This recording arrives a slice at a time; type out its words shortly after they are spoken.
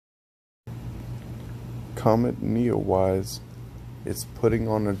Comet NEOWISE is putting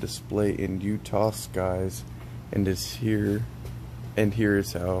on a display in Utah skies and is here, and here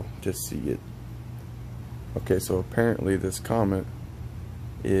is how to see it. Okay, so apparently this comet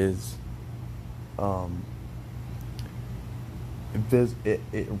is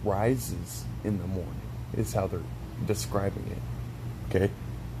it rises in the morning is how they're describing it. Okay,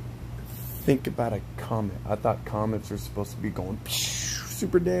 think about a comet. I thought comets are supposed to be going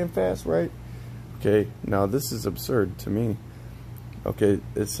super damn fast, right? Okay, now this is absurd to me. Okay,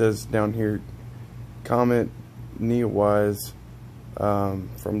 it says down here, Comet NEOWISE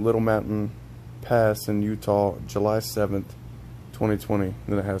from Little Mountain Pass in Utah, July 7th, 2020.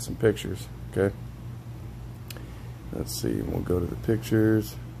 Then it has some pictures. Okay, let's see. We'll go to the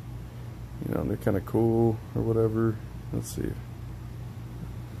pictures. You know, they're kind of cool or whatever. Let's see.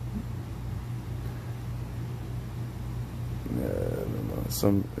 Yeah, I don't know.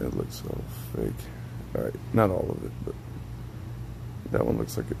 Some it looks all fake. All right, not all of it, but that one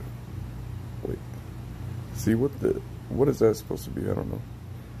looks like it. Wait, see what is that supposed to be? I don't know.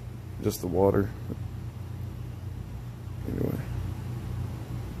 Just the water. Anyway,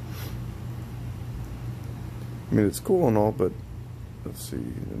 I mean it's cool and all, but let's see.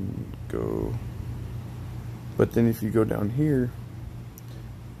 And go. But then if you go down here,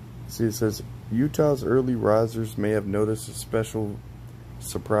 see it says Utah's early risers may have noticed a special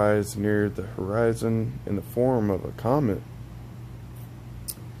surprise near the horizon in the form of a comet.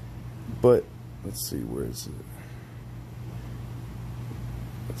 But let's see, where is it?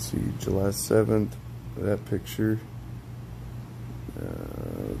 Let's see, July 7th, that picture.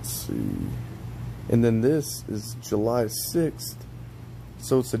 Let's see. And then this is July 6th,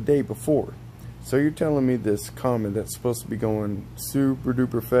 so it's a day before. So you're telling me this comet that's supposed to be going super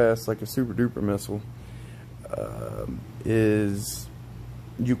duper fast, like a super duper missile, is,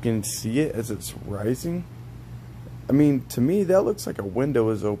 you can see it as it's rising? I mean, to me, that looks like a window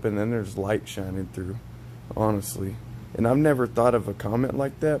is open and there's light shining through, honestly. And I've never thought of a comet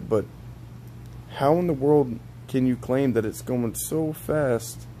like that, but how in the world can you claim that it's going so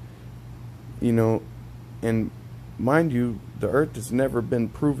fast, you know, and mind you, the Earth has never been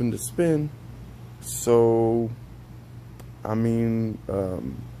proven to spin, so, I mean,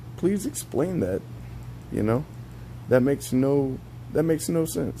 please explain that, you know? That makes no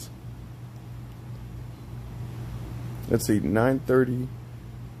sense. Let's see, 9:30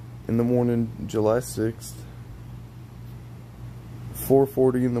 in the morning, July 6th.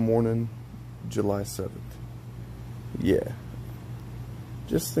 4:40 in the morning, July 7th. Yeah.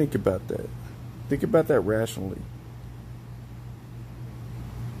 Just think about that. Think about that rationally.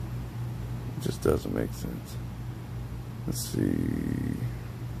 It just doesn't make sense. Let's see.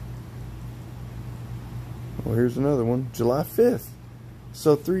 Well, here's another one. July 5th.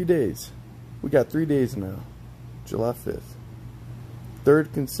 So 3 days. We got 3 days now. July 5th.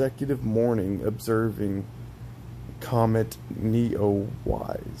 Third consecutive morning observing Comet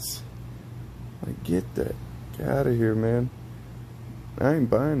NEOWISE. I get that. Get out of here, man. I ain't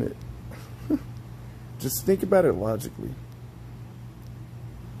buying it. Just think about it logically.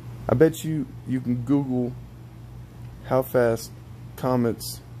 I bet you can Google how fast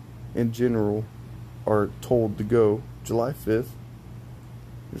comets in general are told to go. July 5th.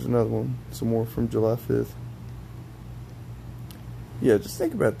 Here's another one. Some more from July 5th. Yeah, just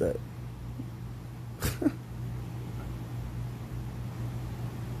think about that.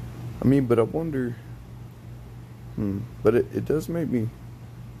 I mean, but I wonder, but it does make me,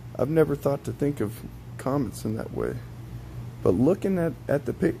 I've never thought to think of comets in that way. But looking at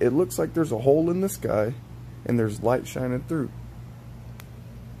the pic, it looks like there's a hole in the sky and there's light shining through.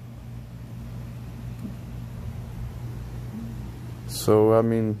 So, I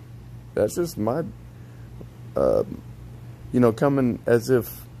mean, that's just my, you know, coming as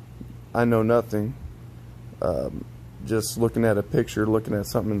if I know nothing, just looking at a picture, looking at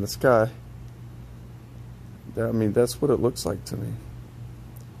something in the sky. I mean, that's what it looks like to me.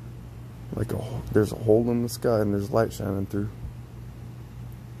 Like there's a hole in the sky and there's light shining through.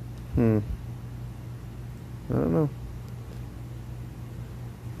 I don't know.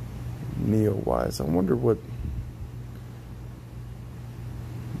 NEOWISE. I wonder what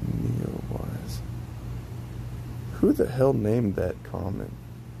NEOWISE. Who the hell named that comet?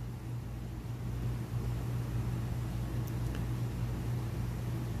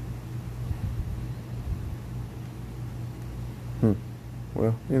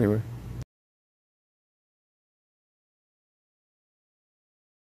 Well, anyway.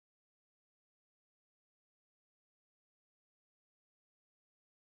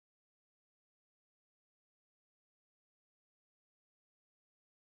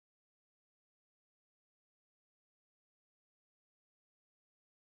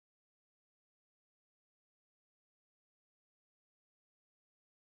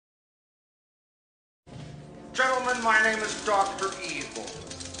 Gentlemen, my name is Dr. Evil.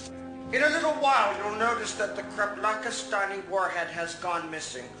 In a little while, you'll notice that the Kreplakistani warhead has gone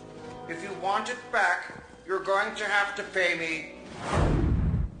missing. If you want it back, you're going to have to pay me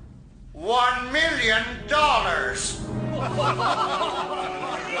 $1 million.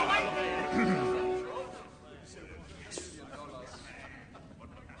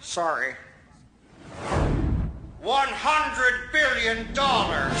 Sorry. $100 billion.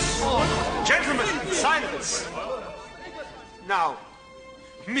 Oh, gentlemen, silence. Now,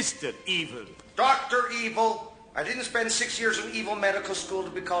 Mr. Evil. Dr. Evil. I didn't spend 6 years in evil medical school to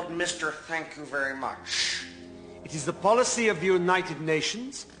be called Mr. Thank you very much. It is the policy of the United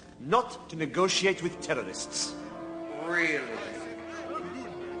Nations not to negotiate with terrorists. Really?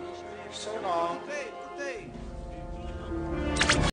 So long.